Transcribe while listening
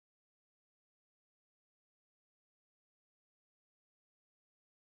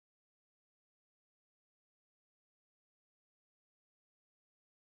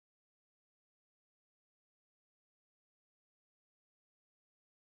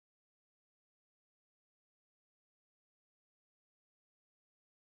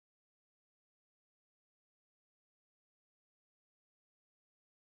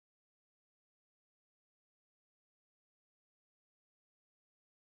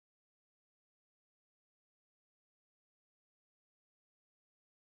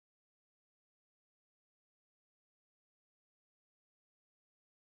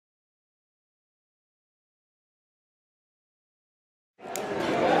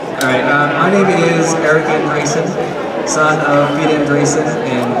My name is Eric Andresen, son of P Andresen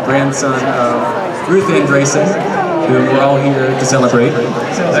and grandson of Ruth Andresen, who we're all here to celebrate.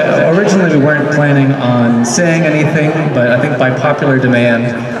 Originally we weren't planning on saying anything, but I think by popular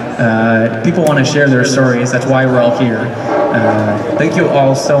demand, people want to share their stories. That's why we're all here. Thank you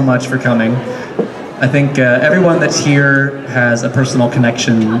all so much for coming. I think everyone that's here has a personal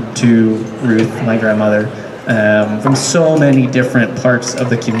connection to Ruth, my grandmother, from so many different parts of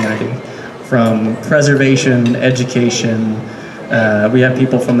the community, from preservation, education. We have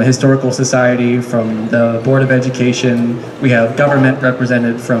people from the Historical Society, from the Board of Education. We have government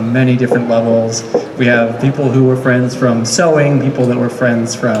represented from many different levels. We have people who were friends from sewing, people that were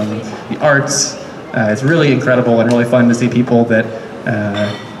friends from the arts. It's really incredible and really fun to see people that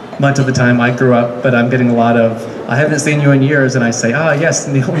much of the time I grew up, but I'm getting a lot of, I haven't seen you in years, and I say, ah yes,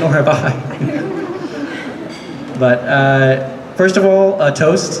 Neil, nor have I. But first of all, a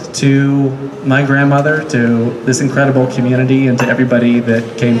toast to my grandmother, to this incredible community, and to everybody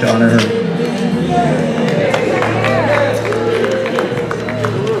that came to honor her.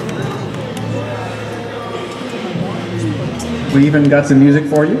 We even got some music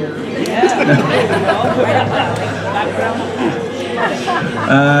for you.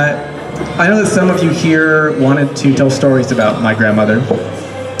 I know that some of you here wanted to tell stories about my grandmother.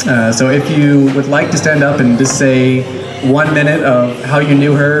 So if you would like to stand up and just say 1 minute of how you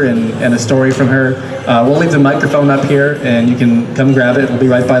knew her and a story from her, we'll leave the microphone up here and you can come grab it. We'll be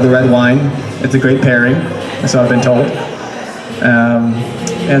right by the red wine. It's a great pairing, so I've been told. And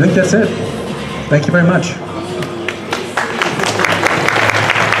I think that's it. Thank you very much.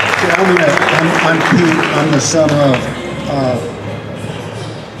 I'm Pete. I'm the son of,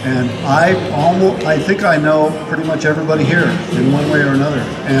 and I think I know pretty much everybody here in one way or another.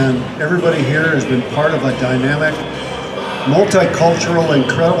 And everybody here has been part of a dynamic, multicultural,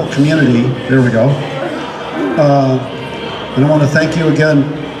 incredible community. There we go. And I want to thank you again,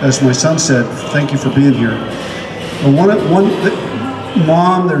 as my son said, thank you for being here.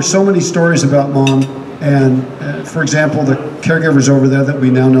 Mom, there's so many stories about Mom. And for example, the caregivers over there that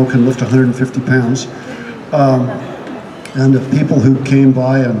we now know can lift 150 pounds. And the people who came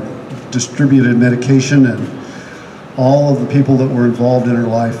by and distributed medication and all of the people that were involved in her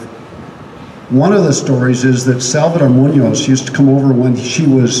life. One of the stories is that Salvador Munoz used to come over when she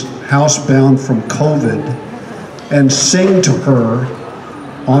was housebound from COVID and sing to her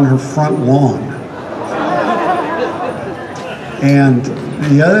on her front lawn. And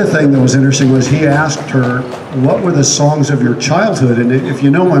the other thing that was interesting was he asked her, what were the songs of your childhood? And if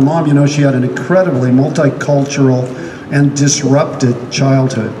you know my mom, you know she had an incredibly multicultural and disrupted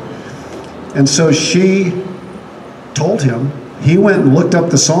childhood. And so she told him, he went and looked up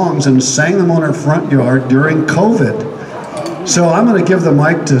the songs and sang them on her front yard during COVID. So I'm going to give the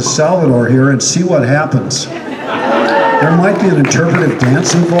mic to Salvador here and see what happens. There might be an interpretive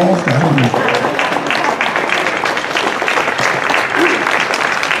dance involved, I don't know.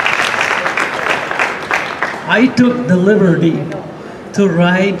 I took the liberty to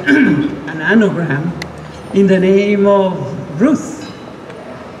write an anagram in the name of Ruth,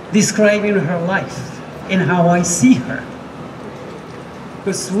 describing her life and how I see her.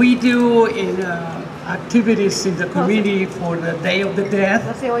 Because we do in activities in the community for the Day of the Dead,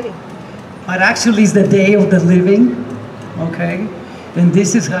 but actually it's the Day of the Living, okay? And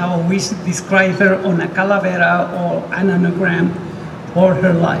this is how we describe her on a calavera or an anagram for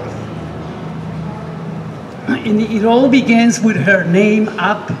her life. And it all begins with her name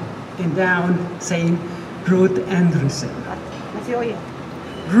up and down saying Ruth Andresen.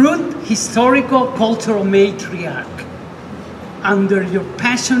 Ruth, historical cultural matriarch, under your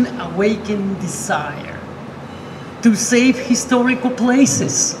passion awakened desire to save historical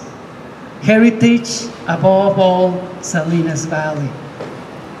places, heritage, above all, Salinas Valley.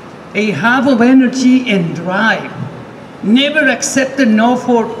 A hub of energy and drive, never accepted no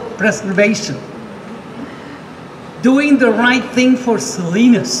for preservation. Doing the right thing for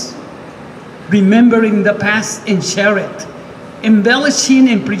Salinas, remembering the past and share it, embellishing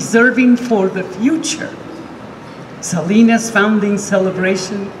and preserving for the future. Salinas founding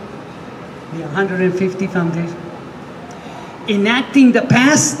celebration, the 150 foundation. Enacting the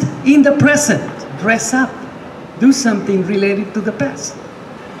past in the present, dress up, do something related to the past.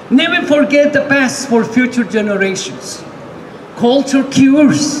 Never forget the past for future generations. Culture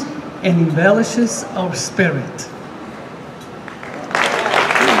cures and embellishes our spirit.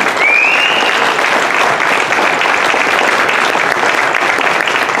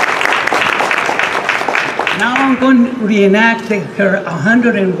 Now I'm going to reenact her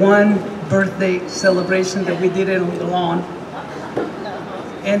 101 birthday celebration that we did it on the lawn.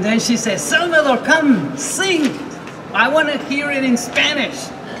 And then she says, Salvador, come, sing. I want to hear it in Spanish.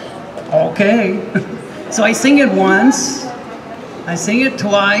 Okay. So I sing it once, I sing it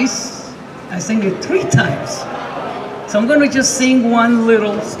twice, I sing it 3 times. So I'm going to just sing one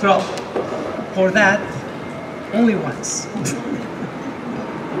little stroke for that, only once.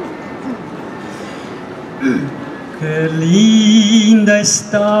 Qué linda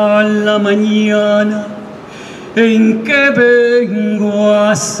está la mañana en que vengo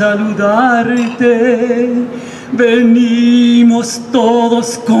a saludarte. Venimos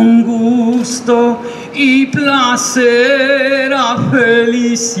todos con gusto y placer a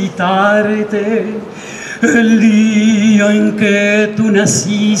felicitarte. El día en que tú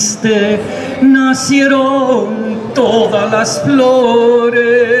naciste, nacieron todas las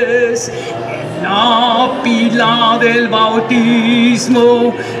flores. En la pila del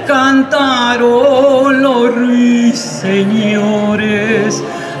bautismo cantaron los ruiseñores.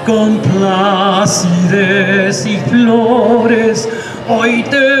 Con placidez y flores, hoy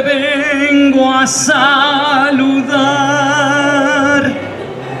te vengo a saludar.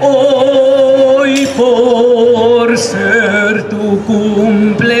 Hoy por ser tu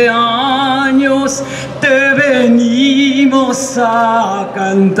cumpleaños, te venimos a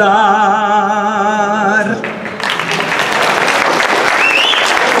cantar.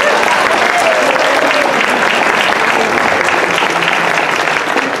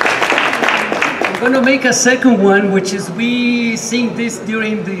 I'm going to make a second one, which is we sing this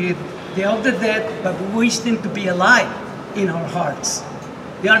during the Day of the Dead, but we wish them to be alive in our hearts.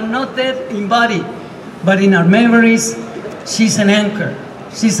 They are not dead in body, but in our memories, she's an anchor.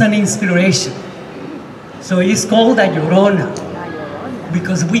 She's an inspiration. So it's called a Llorona,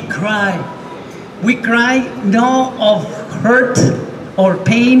 because we cry. We cry not of hurt or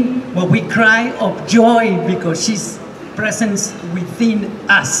pain, but we cry of joy because she's present within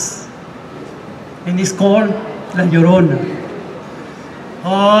us. And it's called La Llorona.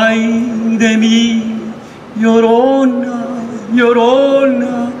 Ay de mí, Llorona,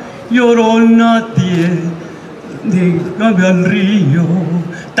 Llorona, Llorona, déjame al río,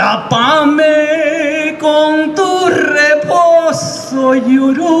 tápame con tu reposo,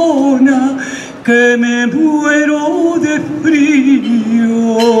 Llorona, que me muero de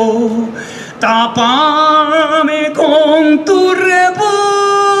frío. Tápame con tu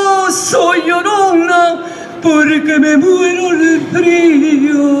reposo, Llorona, porque me muero de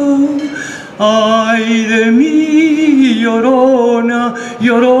frío. Ay de mí, Llorona,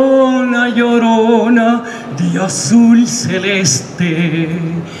 Llorona, Llorona, de azul celeste.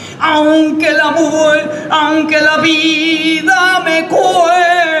 Aunque la vida me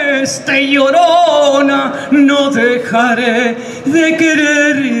cueste, Llorona, no dejaré de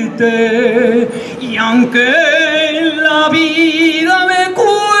quererte. Y aunque la vida me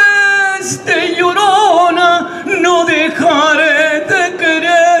cueste, Llorona, no dejaré de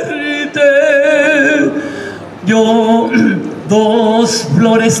quererte. Yo 2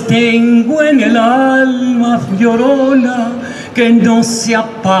 flores tengo en el alma, Llorona, que no se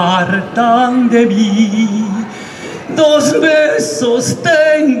apartan de mí. 2 besos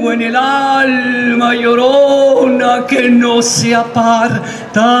tengo en el alma, Llorona, que no se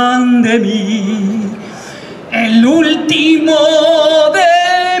apartan de mí. El último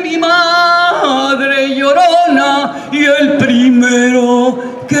de mi madre, Llorona, y el primero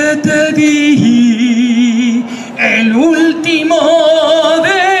que te di. El último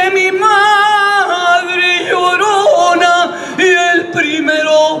de mi madre, Llorona, y el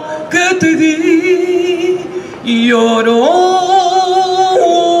primero que te di. Llorona.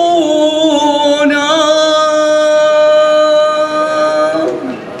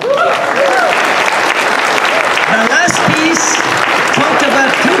 The last piece talked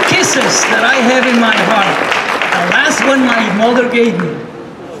about 2 kisses that I have in my heart. The last one my mother gave me,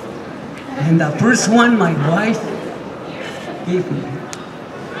 and the first one my wife gave me.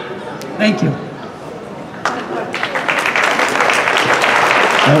 Thank you.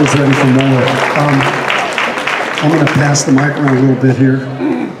 I was ready for more. I'm going to pass the mic around a little bit here.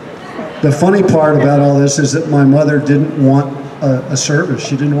 The funny part about all this is that my mother didn't want a service.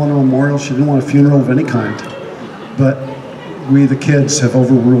 She didn't want a memorial. She didn't want a funeral of any kind. But we, the kids, have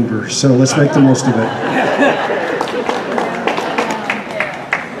overruled her. So let's make the most of it.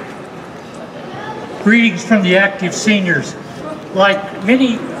 Greetings from the active seniors. Like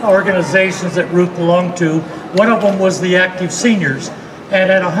many organizations that Ruth belonged to, one of them was the active seniors.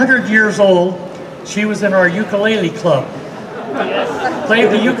 And at 100 years old, she was in our ukulele club. Played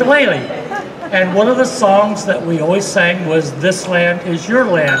the ukulele. And one of the songs that we always sang was "This Land Is Your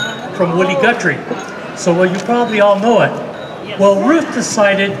Land" from Woody Guthrie. So well, you probably all know it. Well, Ruth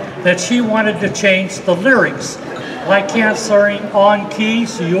decided that she wanted to change the lyrics. I can't sing on key,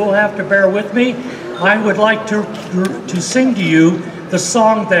 so you'll have to bear with me. I would like to sing to you the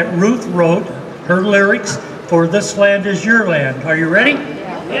song that Ruth wrote, her lyrics, for This Land Is Your Land. Are you ready?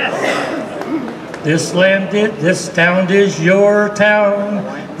 Yes. This town is your town.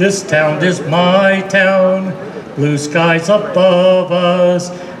 This town is my town. Blue skies above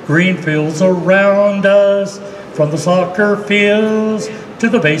us, green fields around us. From the soccer fields to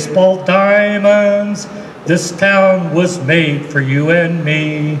the baseball diamonds, this town was made for you and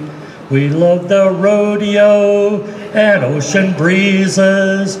me. We love the rodeo and ocean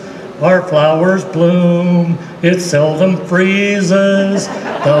breezes. Our flowers bloom, it seldom freezes.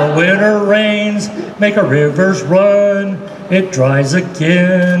 The winter rains make our rivers run. It dries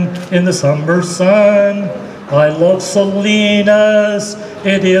again in the summer sun. I love Salinas,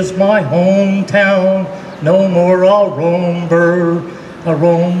 it is my hometown. No more I'll roamber,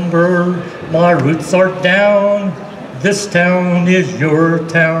 my roots are down. This town is your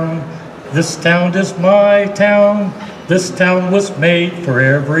town. This town is my town. This town was made for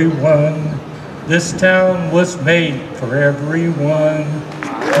everyone. This town was made for everyone.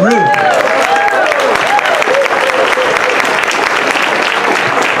 Ruth.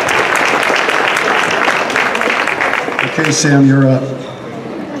 Okay, Sam, you're up.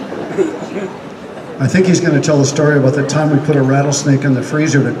 I think he's going to tell a story about the time we put a rattlesnake in the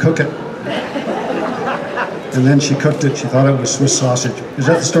freezer to cook it. And then she cooked it. She thought it was Swiss sausage. Is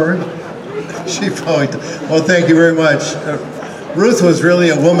that the story? She probably, well, thank you very much. Ruth was really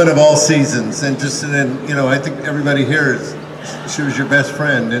a woman of all seasons, and just, you know, I think everybody here she was your best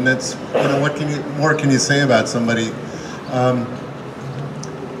friend, and that's, you know, what more can you say about somebody?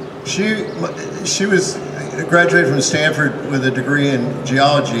 She was graduated from Stanford with a degree in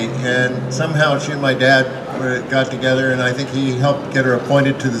geology, and somehow she and my dad got together, and I think he helped get her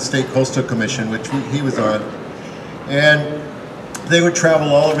appointed to the State Coastal Commission, which he was on. And they would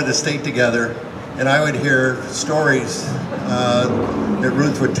travel all over the state together, and I would hear stories that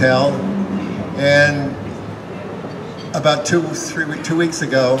Ruth would tell. And about two weeks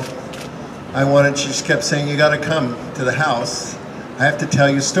ago, she just kept saying, "You gotta come to the house. I have to tell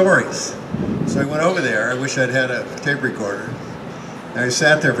you stories." So I went over there. I wish I'd had a tape recorder. And I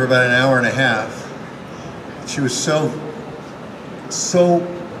sat there for about an hour and a half. She was so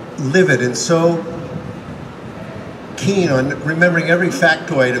livid and so keen on remembering every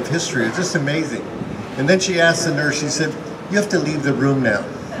factoid of history. It was just amazing. And then she asked the nurse, she said, "You have to leave the room now.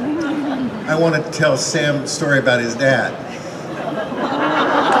 I want to tell Sam a story about his dad."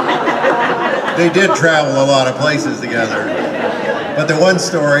 They did travel a lot of places together. But the one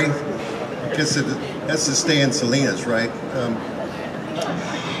story, I guess it has to stay in Salinas, right?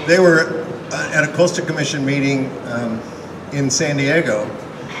 They were at a Coastal Commission meeting in San Diego,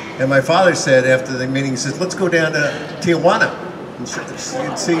 and my father said after the meeting, he said, "Let's go down to Tijuana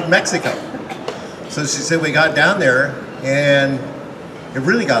and see Mexico." So she said we got down there, and it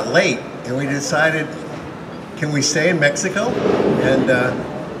really got late, and we decided, can we stay in Mexico? And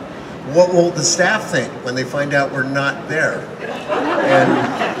what will the staff think when they find out we're not there? And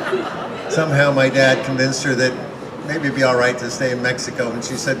somehow my dad convinced her that maybe it'd be all right to stay in Mexico, and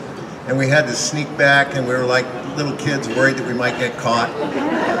she said, and we had to sneak back, and we were like little kids worried that we might get caught.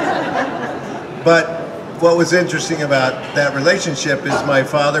 But what was interesting about that relationship is my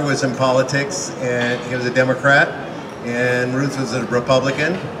father was in politics, and he was a Democrat, and Ruth was a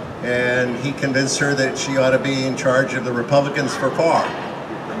Republican, and he convinced her that she ought to be in charge of the Republicans for Farr.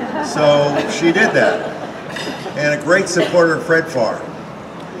 So she did that, and a great supporter of Fred Farr.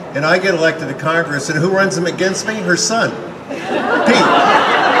 And I get elected to Congress, and who runs him against me? Her son, Pete.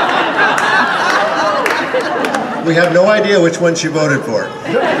 We have no idea which one she voted for.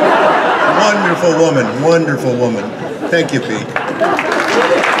 Wonderful woman, wonderful woman. Thank you, Pete.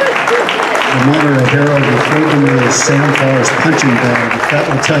 The Monterey Herald referred to me as Sam Farr's punching bag. That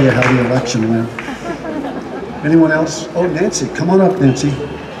will tell you how the election went. Anyone else? Oh, Nancy, come on up, Nancy.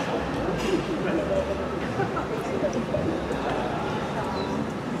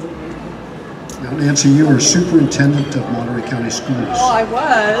 Now, Nancy, you were superintendent of Monterey County Schools. Oh, I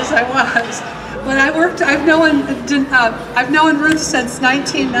was. When I worked, I've known Ruth since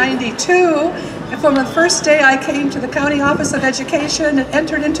 1992. And from the first day I came to the County Office of Education and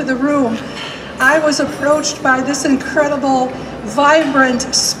entered into the room, I was approached by this incredible,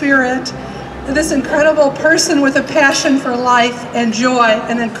 vibrant spirit, this incredible person with a passion for life and joy,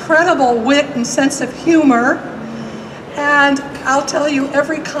 an incredible wit and sense of humor. And I'll tell you,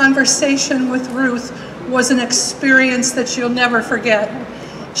 every conversation with Ruth was an experience that you'll never forget.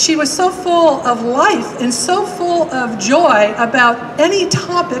 She was so full of life and so full of joy about any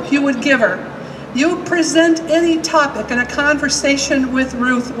topic you would give her. You present any topic, and a conversation with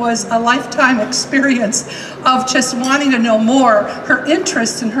Ruth was a lifetime experience of just wanting to know more, her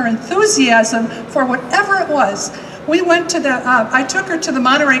interest and her enthusiasm for whatever it was. We went to I took her to the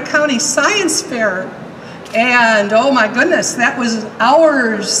Monterey County Science Fair, and oh my goodness, that was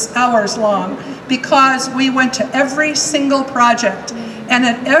hours long, because we went to every single project. And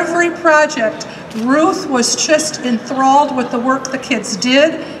at every project, Ruth was just enthralled with the work the kids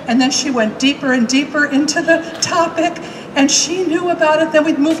did, and then she went deeper and deeper into the topic, and she knew about it. Then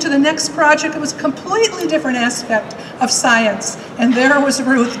we'd move to the next project. It was a completely different aspect of science, and there was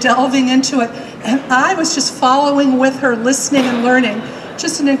Ruth delving into it, and I was just following with her, listening and learning.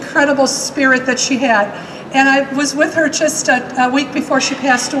 Just an incredible spirit that she had. And I was with her just a week before she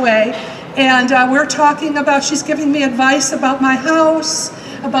passed away, and we're talking about, she's giving me advice about my house,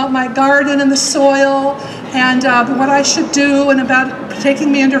 about my garden and the soil, and what I should do, and about taking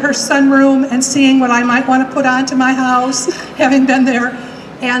me into her sunroom and seeing what I might want to put onto my house, having been there.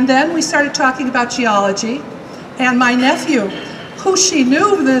 And then we started talking about geology, and my nephew, who she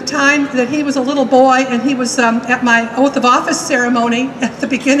knew the time that he was a little boy, and he was at my oath of office ceremony at the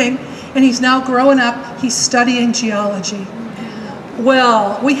beginning, and he's now growing up, he's studying geology.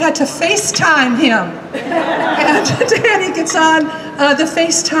 Well, we had to FaceTime him, and Danny gets on the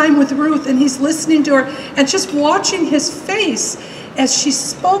FaceTime with Ruth, and he's listening to her, and just watching his face as she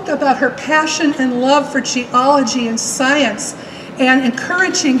spoke about her passion and love for geology and science, and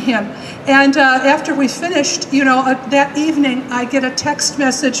encouraging him. And after we finished, you know, that evening, I get a text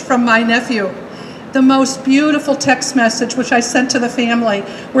message from my nephew. The most beautiful text message, which I sent to the family,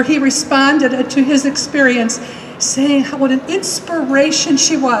 where he responded to his experience, saying what an inspiration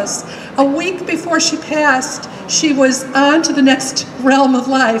she was. A week before she passed, she was on to the next realm of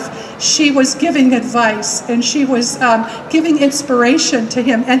life. She was giving advice, and she was giving inspiration to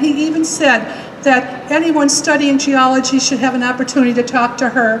him. And he even said that anyone studying geology should have an opportunity to talk to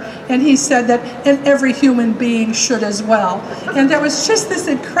her, and he said that and every human being should as well. And there was just this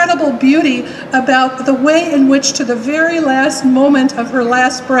incredible beauty about the way in which, to the very last moment of her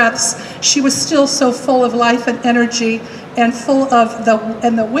last breaths, she was still so full of life and energy, and full of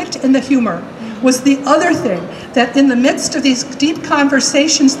the wit and the humor was the other thing, that in the midst of these deep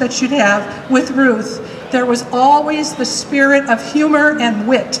conversations that you'd have with Ruth, there was always the spirit of humor and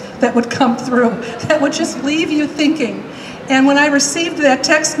wit that would come through, that would just leave you thinking. And when I received that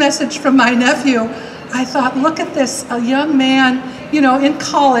text message from my nephew, I thought, look at this, a young man, you know, in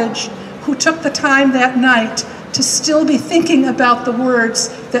college, who took the time that night to still be thinking about the words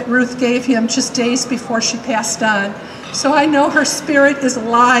that Ruth gave him just days before she passed on. So I know her spirit is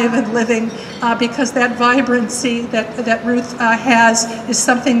alive and living, because that vibrancy that Ruth has is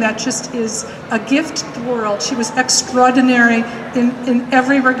something that just is a gift to the world. She was extraordinary in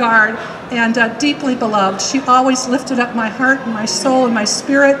every regard, and deeply beloved. She always lifted up my heart and my soul and my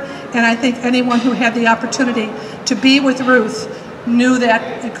spirit, and I think anyone who had the opportunity to be with Ruth knew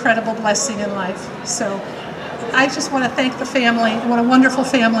that incredible blessing in life. So I just want to thank the family. What a wonderful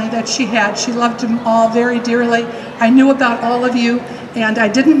family that she had. She loved them all very dearly. I knew about all of you, and I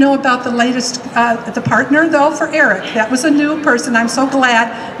didn't know about the latest, the partner though, for Eric. That was a new person. I'm so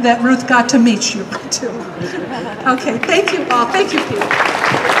glad that Ruth got to meet you too. Okay, thank you all. Thank you, Pete.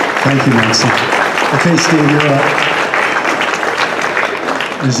 Thank you, Nancy. Okay, Steve, you're up.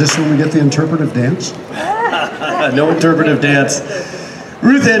 Is this when we get the interpretive dance? No interpretive dance.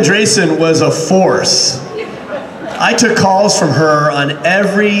 Ruth Andresen was a force. I took calls from her on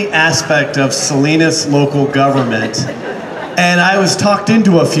every aspect of Salinas local government, and I was talked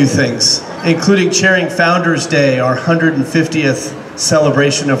into a few things, including chairing Founders Day, our 150th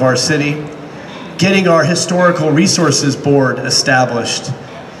celebration of our city, getting our Historical Resources Board established.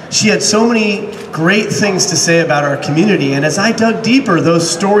 She had so many great things to say about our community, and as I dug deeper, those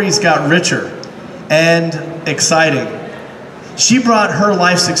stories got richer and exciting. She brought her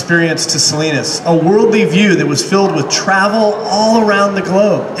life's experience to Salinas, a worldly view that was filled with travel all around the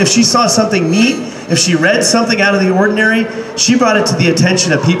globe. If she saw something neat, if she read something out of the ordinary, she brought it to the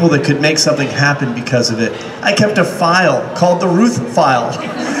attention of people that could make something happen because of it. I kept a file called the Ruth File.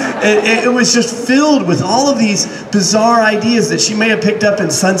 It was just filled with all of these bizarre ideas that she may have picked up in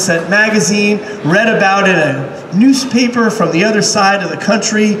Sunset Magazine, read about in a newspaper from the other side of the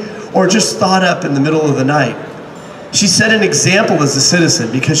country, or just thought up in the middle of the night. She set an example as a citizen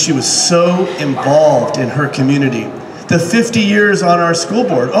because she was so involved in her community. The 50 years on our school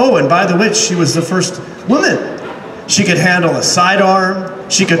board. Oh, and by the way, she was the first woman. She could handle a sidearm.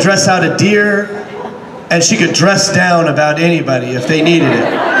 She could dress out a deer. and she could dress down about anybody if they needed it.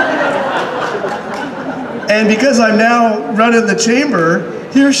 And because I'm now running the chamber,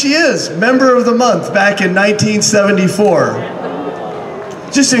 here she is, Member of the Month back in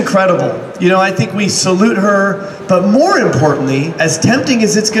 1974. Just incredible. You know, I think we salute her, but more importantly, as tempting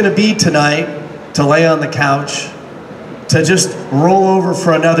as it's going to be tonight to lay on the couch, to just roll over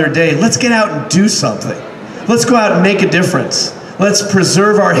for another day, let's get out and do something. Let's go out and make a difference. Let's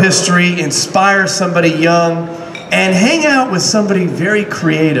preserve our history, inspire somebody young, and hang out with somebody very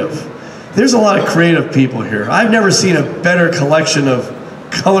creative. There's a lot of creative people here. I've never seen a better collection of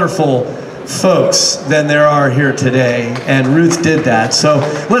colorful folks than there are here today, and Ruth did that. So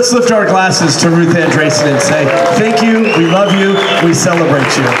let's lift our glasses to Ruth Andresen and say, thank you, we love you, we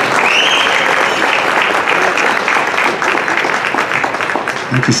celebrate you.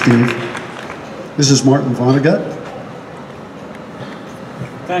 Thank you, Steve. This is Martin Vonnegut.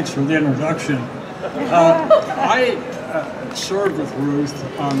 Thanks for the introduction. I served with Ruth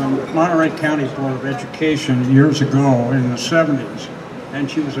on the Monterey County Board of Education years ago in the 70s, and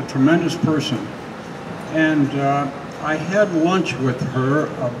she was a tremendous person. And I had lunch with her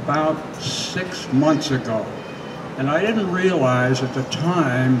about 6 months ago, and I didn't realize at the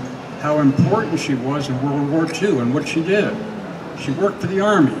time how important she was in World War II and what she did. She worked for the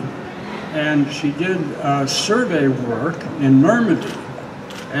Army, and she did survey work in Normandy,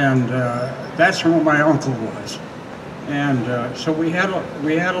 and that's where my uncle was. And so we had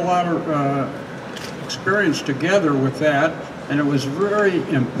a lot of experience together with that, and it was very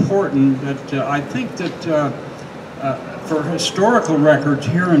important that I think that for historical records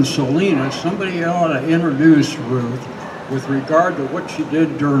here in Salinas, somebody ought to introduce Ruth with regard to what she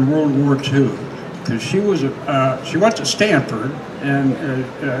did during World War II. Because she went to Stanford, and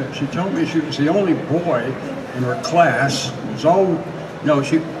she told me she was the only boy in her class.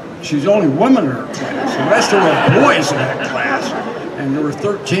 She's the only woman in her class. The rest of her boys in that class, and there were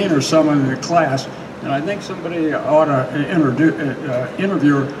 13 or someone in the class. And I think somebody ought to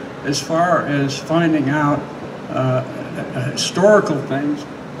interview her as far as finding out historical things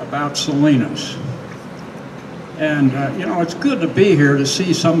about Salinas. And you know, it's good to be here to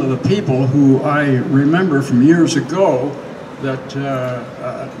see some of the people who I remember from years ago that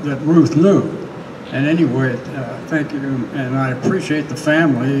Ruth knew. And anyway, thank you, and I appreciate the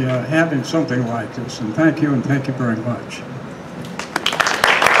family having something like this. And thank you very much.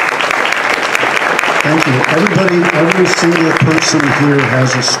 Thank you. Every single person here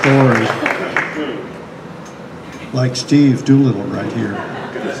has a story. Like Steve Doolittle right here,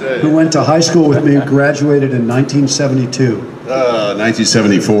 who went to high school with me, graduated in 1972.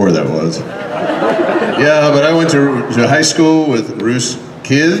 1974 that was. Yeah, but I went to high school with Ruth's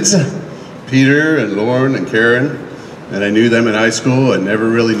kids, Peter and Lauren and Karen, and I knew them in high school. I never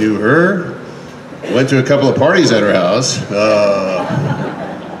really knew her. Went to a couple of parties at her house.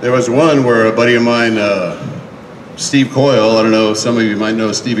 There was one where a buddy of mine, Steve Coyle, I don't know, some of you might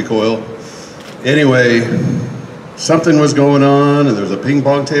know Stevie Coyle. Anyway, something was going on, and there was a ping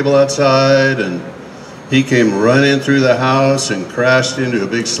pong table outside, and he came running through the house and crashed into a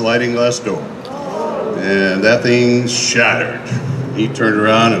big sliding glass door. And that thing shattered. He turned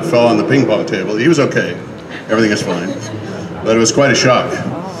around and fell on the ping pong table. He was okay. Everything is fine. But it was quite a shock.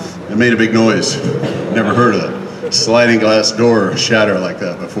 It made a big noise. Never heard of it. Sliding glass door shatter like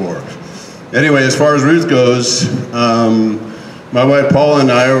that before. Anyway, as far as Ruth goes, my wife Paula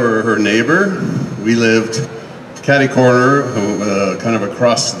and I were her neighbor. We lived catty corner, kind of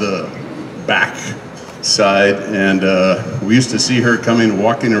across the back side, and we used to see her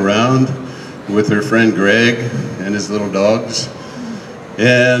walking around with her friend Greg and his little dogs.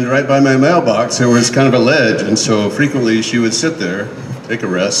 And right by my mailbox there was kind of a ledge, and so frequently she would sit there, take a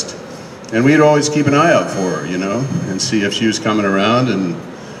rest, and we'd always keep an eye out for her, you know, and see if she was coming around and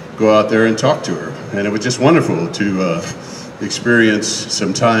go out there and talk to her. And it was just wonderful to experience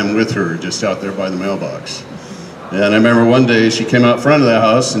some time with her just out there by the mailbox. And I remember one day she came out front of the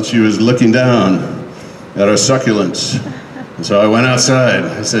house and she was looking down at our succulents. And so I went outside.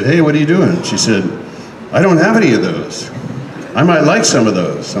 I said, "Hey, what are you doing?" She said, "I don't have any of those. I might like some of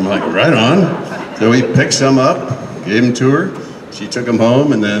those." I'm like, "Right on." So we picked some up, gave them to her. She took them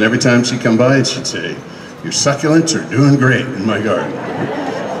home, and then every time she'd come by, she'd say, "Your succulents are doing great in my garden."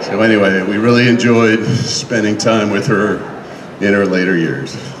 So anyway, we really enjoyed spending time with her in her later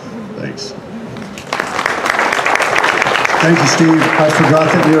years. Thanks. Thank you, Steve. I forgot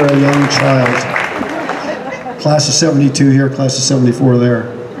that you're a young child. Class of 72 here, class of 74 there.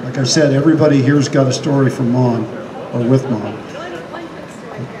 Like I said, everybody here's got a story from Mom, or with Mom.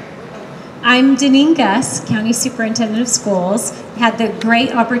 I'm Deneen Gus, County Superintendent of Schools. Had the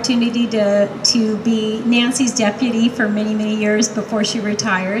great opportunity to be Nancy's deputy for many, many years before she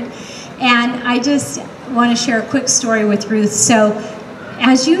retired. And I just want to share a quick story with Ruth. So,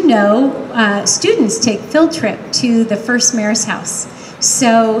 as you know, students take field trip to the First Mayor's House.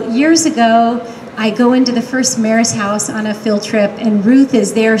 So years ago, I go into the First Mayor's House on a field trip, and Ruth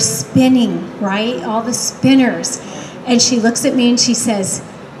is there spinning, right? All the spinners. And she looks at me and she says,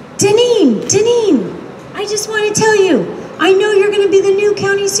 Deneen, I just want to tell you, I know you're going to be the new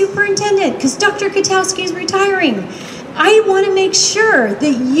county superintendent because Dr. Katowski is retiring. I want to make sure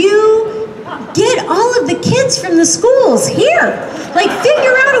that you get all of the kids from the schools here. Like,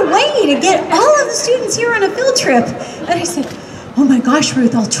 figure out a way to get all of the students here on a field trip. And I said, oh my gosh,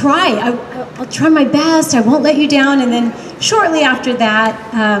 Ruth, I'll try. I'll try my best. I won't let you down. And then shortly after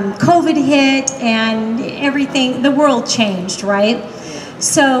that, COVID hit and everything, the world changed, right?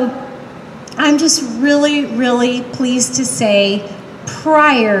 So I'm just really, really pleased to say,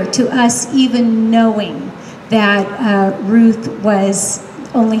 prior to us even knowing that Ruth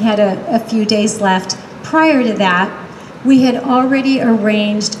only had a few days left, prior to that, we had already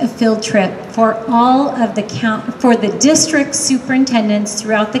arranged a field trip for all of the district superintendents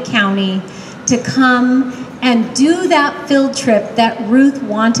throughout the county to come and do that field trip that Ruth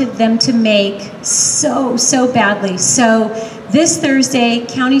wanted them to make so badly. So this Thursday,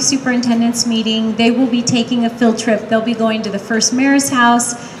 county superintendents meeting, they will be taking a field trip. They'll be going to the First Mayor's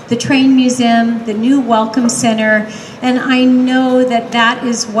House, the Train Museum, the new Welcome Center, and I know that that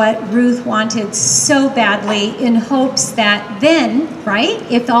is what Ruth wanted so badly, in hopes that then, right,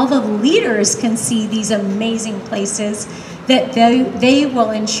 if all the leaders can see these amazing places, that they will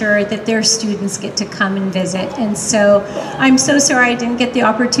ensure that their students get to come and visit. And so I'm so sorry I didn't get the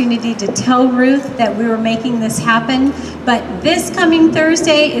opportunity to tell Ruth that we were making this happen, but this coming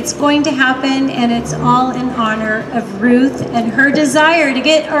Thursday, it's going to happen, and it's all in honor of Ruth and her desire to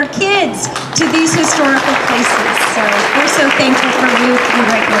get our kids to these historical places. So we're so thankful for Ruth and the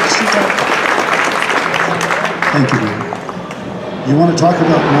great work she did. Thank you, Ruth. You want to talk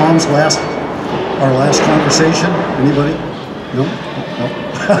about Mom's our last conversation? Anybody? No? No?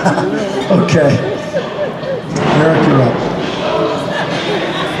 Okay. Eric, you're up.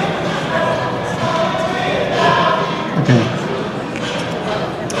 Okay.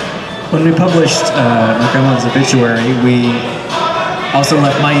 When we published my grandmother's obituary, we also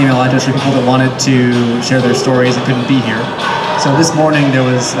left my email address for people that wanted to share their stories and couldn't be here. So this morning there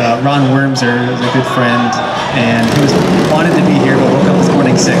was Ron Wormser, who's a good friend, and he wanted to be here but woke up this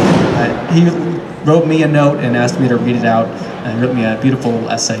morning sick. He wrote me a note and asked me to read it out, and wrote me a beautiful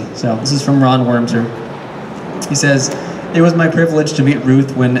essay. So this is from Ron Wormser. He says, "It was my privilege to meet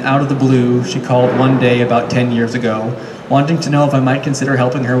Ruth when, out of the blue, she called one day about 10 years ago, wanting to know if I might consider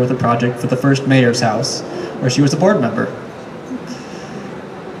helping her with a project for the first mayor's house, where she was a board member.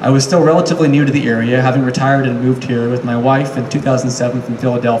 I was still relatively new to the area, having retired and moved here with my wife in 2007 from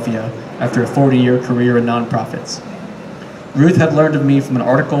Philadelphia after a 40-year career in nonprofits. Ruth had learned of me from an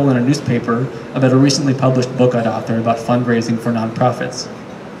article in a newspaper about a recently published book I'd authored about fundraising for nonprofits.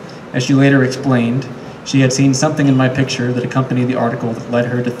 As she later explained, she had seen something in my picture that accompanied the article that led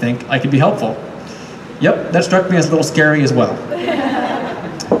her to think I could be helpful. Yep, that struck me as a little scary as well.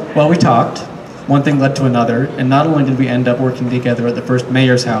 While we talked, one thing led to another, and not only did we end up working together at the first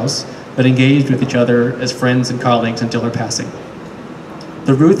mayor's house, but engaged with each other as friends and colleagues until her passing.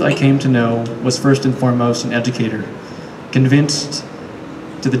 The Ruth I came to know was first and foremost an educator, convinced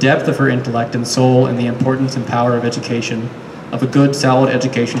to the depth of her intellect and soul and the importance and power of education, of a good, solid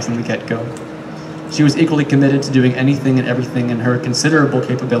education from the get-go. She was equally committed to doing anything and everything in her considerable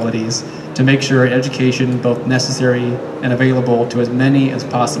capabilities to make sure education both necessary and available to as many as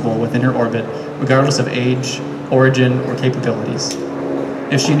possible within her orbit, regardless of age, origin, or capabilities.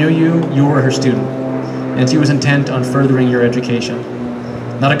 If she knew you, you were her student, and she was intent on furthering your education.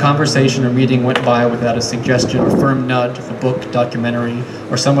 Not a conversation or meeting went by without a suggestion or firm nudge of a book, documentary,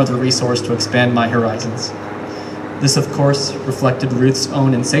 or some other resource to expand my horizons. This, of course, reflected Ruth's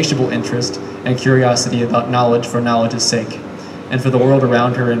own insatiable interest and curiosity about knowledge for knowledge's sake, and for the world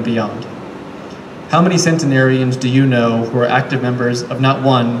around her and beyond. How many centenarians do you know who are active members of not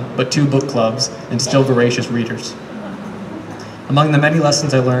one, but 2 book clubs and still voracious readers? Among the many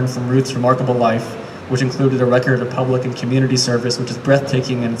lessons I learned from Ruth's remarkable life, which included a record of public and community service which is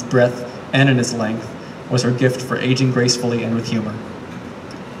breathtaking in its breadth and in its length, was her gift for aging gracefully and with humor.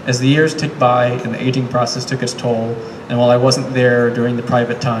 As the years ticked by and the aging process took its toll, and while I wasn't there during the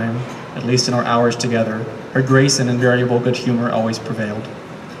private time, at least in our hours together, her grace and invariable good humor always prevailed.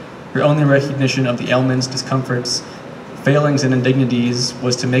 Her only recognition of the ailments, discomforts, failings and indignities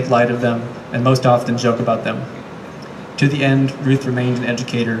was to make light of them and most often joke about them. To the end, Ruth remained an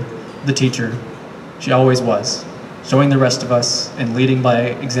educator, the teacher. She always was, showing the rest of us and leading by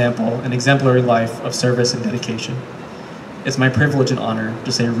example an exemplary life of service and dedication. It's my privilege and honor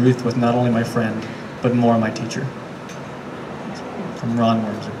to say Ruth was not only my friend, but more my teacher. From Ron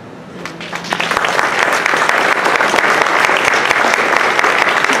Wormser.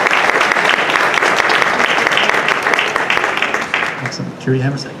 Excellent. Curie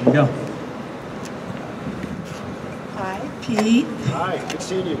Hamerset, here we go. Hi, Pete. Hi, good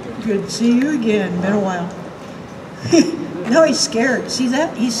seeing you again. Good to see you again. Been a while. No, he's scared. See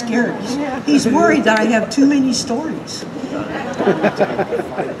that? He's scared. He's worried that I have too many stories.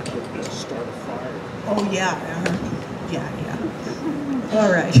 Oh, yeah. Yeah.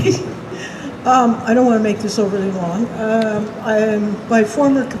 All right. I don't want to make this overly long. My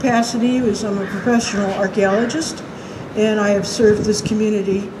former capacity was I'm a professional archaeologist, and I have served this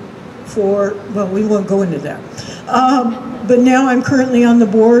community for, well, we won't go into that. But now I'm currently on the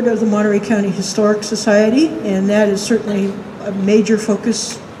board of the Monterey County Historic Society, and that is certainly a major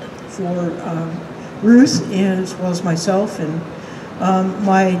focus for Ruth and as well as myself. And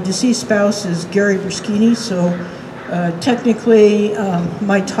my deceased spouse is Gary Briskini, so technically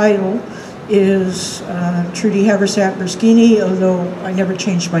my title is Trudy Haversat Briskini, although I never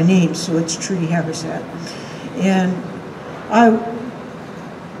changed my name, so it's Trudy Haversat. And I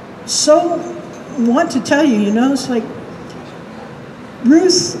so want to tell you, you know, it's like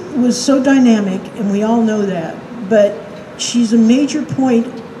Ruth was so dynamic, and we all know that, but she's a major point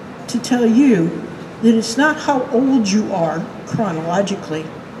to tell you that it's not how old you are chronologically,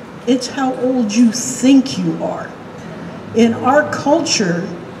 it's how old you think you are. And our culture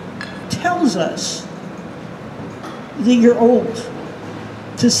tells us that you're old,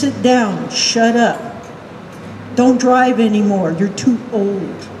 to sit down, shut up, don't drive anymore, you're too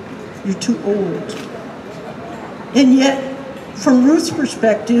old, you're too old. And yet, from Ruth's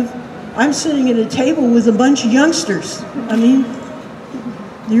perspective, I'm sitting at a table with a bunch of youngsters. I mean,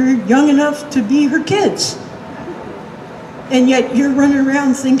 you're young enough to be her kids. And yet you're running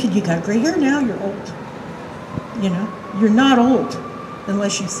around thinking, you got gray hair now, you're old. You know, you're not old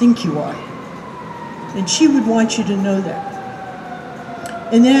unless you think you are. And she would want you to know that.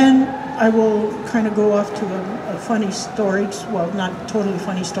 And then I will kind of go off to a funny story. Well, not totally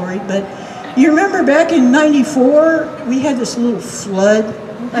funny story, but you remember back in '94, we had this little flood.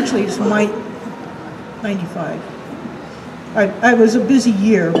 Actually, it's 95. I was a busy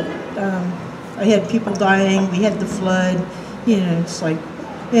year. I had people dying, we had the flood, you know, it's like,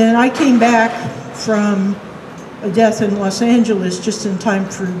 and I came back from a death in Los Angeles just in time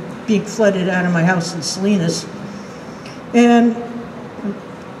for being flooded out of my house in Salinas. And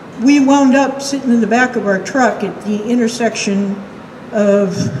we wound up sitting in the back of our truck at the intersection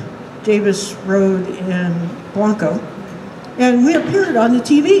of Davis Road and Blanco, and we appeared on the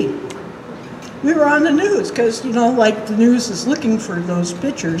TV. We were on the news because, you know, like the news is looking for those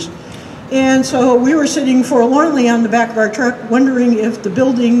pictures. And so we were sitting forlornly on the back of our truck wondering if the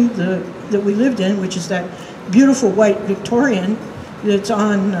building that we lived in, which is that beautiful white Victorian that's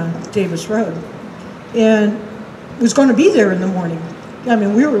on Davis Road, and was going to be there in the morning. I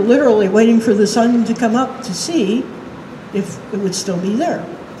mean, we were literally waiting for the sun to come up to see if it would still be there.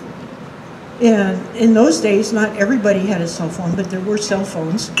 And in those days, not everybody had a cell phone, but there were cell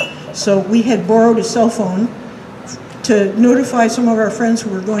phones. So we had borrowed a cell phone to notify some of our friends who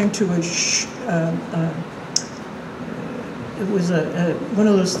were going to it was one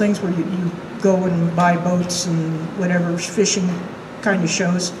of those things where you go and buy boats and whatever, fishing kind of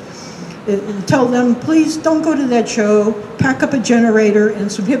shows. And tell them, please don't go to that show, pack up a generator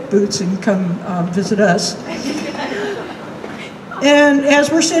and some hip boots and come visit us. And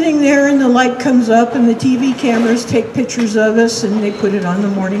as we're sitting there and the light comes up and the TV cameras take pictures of us and they put it on the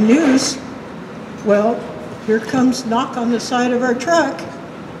morning news, well, here comes knock on the side of our truck.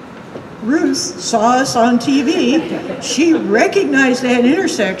 Ruth saw us on TV. She recognized that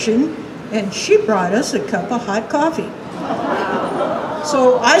intersection and she brought us a cup of hot coffee.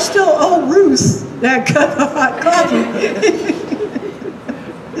 So I still owe Ruth that cup of hot coffee.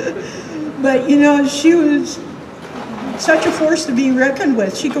 But you know, she was such a force to be reckoned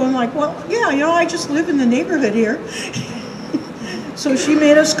with. She going like, well, yeah, you know, I just live in the neighborhood here. So she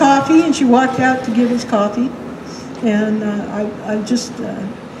made us coffee and she walked out to give us coffee. And I just,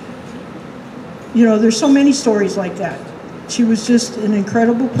 you know, there's so many stories like that. She was just an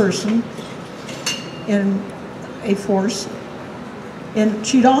incredible person and a force. And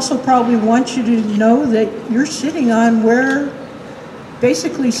she'd also probably want you to know that you're sitting on where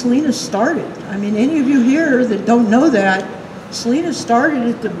basically Salinas started. I mean, any of you here that don't know that, Salinas started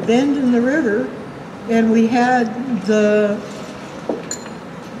at the bend in the river, and we had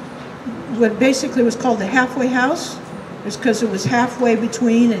what basically was called the halfway house. It's because it was halfway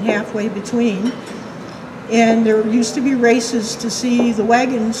between and halfway between. And there used to be races to see the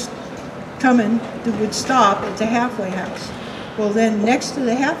wagons coming that would stop at the halfway house. Well, then next to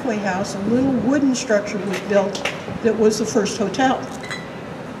the halfway house, a little wooden structure was built that was the first hotel.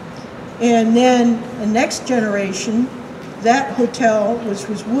 And then the next generation, that hotel, which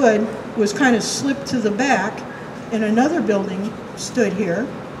was wood, was kind of slipped to the back, and another building stood here,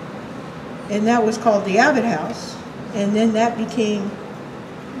 and that was called the Abbott House. And then that became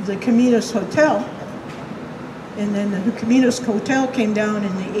the Caminos Hotel. And then the Caminos Hotel came down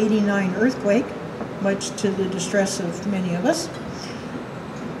in the '89 earthquake, much to the distress of many of us.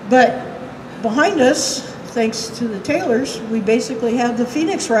 But behind us, thanks to the Taylors, we basically have the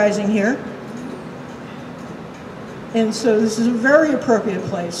Phoenix Rising here. And so this is a very appropriate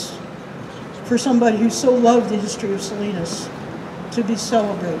place for somebody who so loved the history of Salinas to be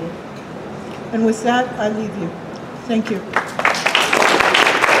celebrated. And with that, I leave you. Thank you.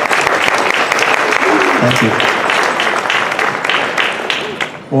 Thank you.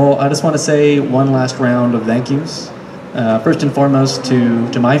 Well, I just want to say one last round of thank yous. First and foremost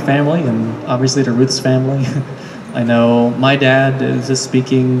to my family, and obviously to Ruth's family. I know my dad is just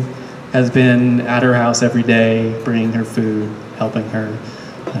speaking, has been at her house every day, bringing her food, helping her.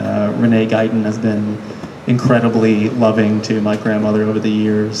 Renee Guyton has been incredibly loving to my grandmother over the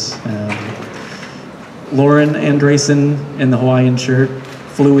years. Lauren Andresen in the Hawaiian shirt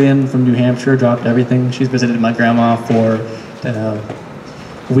flew in from New Hampshire, dropped everything. She's visited my grandma for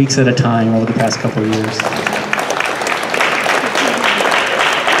weeks at a time over the past couple of years.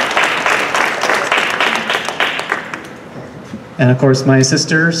 And of course, my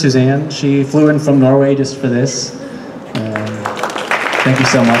sister, Suzanne, she flew in from Norway just for this. Thank you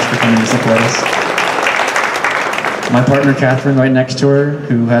so much for coming to support us. My partner, Catherine, right next to her,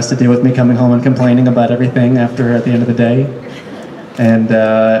 who has to deal with me coming home and complaining about everything at the end of the day. And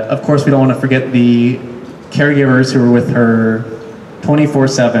of course, we don't want to forget the caregivers who were with her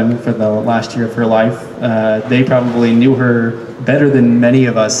 24/7 for the last year of her life. They probably knew her better than many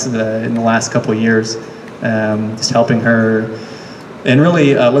of us in the last couple of years, just helping her and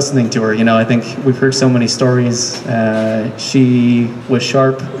really listening to her. You know, I think we've heard so many stories. She was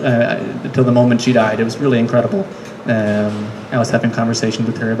sharp until the moment she died. It was really incredible. I was having conversations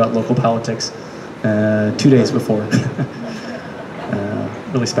with her about local politics 2 days before.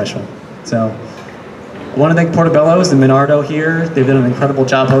 Really special. So I want to thank Portobello's and Minardo here. They've done an incredible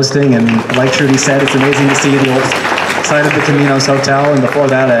job hosting, and like Trudy said, it's amazing to see the old side of the Caminos Hotel, and before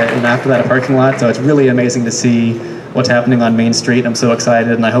that and after that a parking lot. So it's really amazing to see what's happening on Main Street. I'm so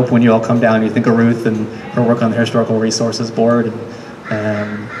excited, and I hope when you all come down you think of Ruth and her work on the Historical Resources Board.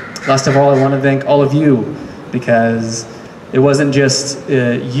 And last of all, I want to thank all of you, because it wasn't just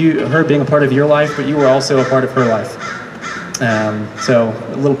her being a part of your life, but you were also a part of her life. So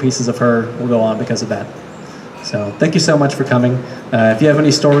little pieces of her will go on because of that. So thank you so much for coming. If you have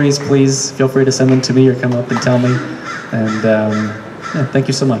any stories, please feel free to send them to me or come up and tell me. And yeah, thank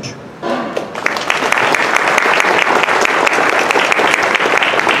you so much.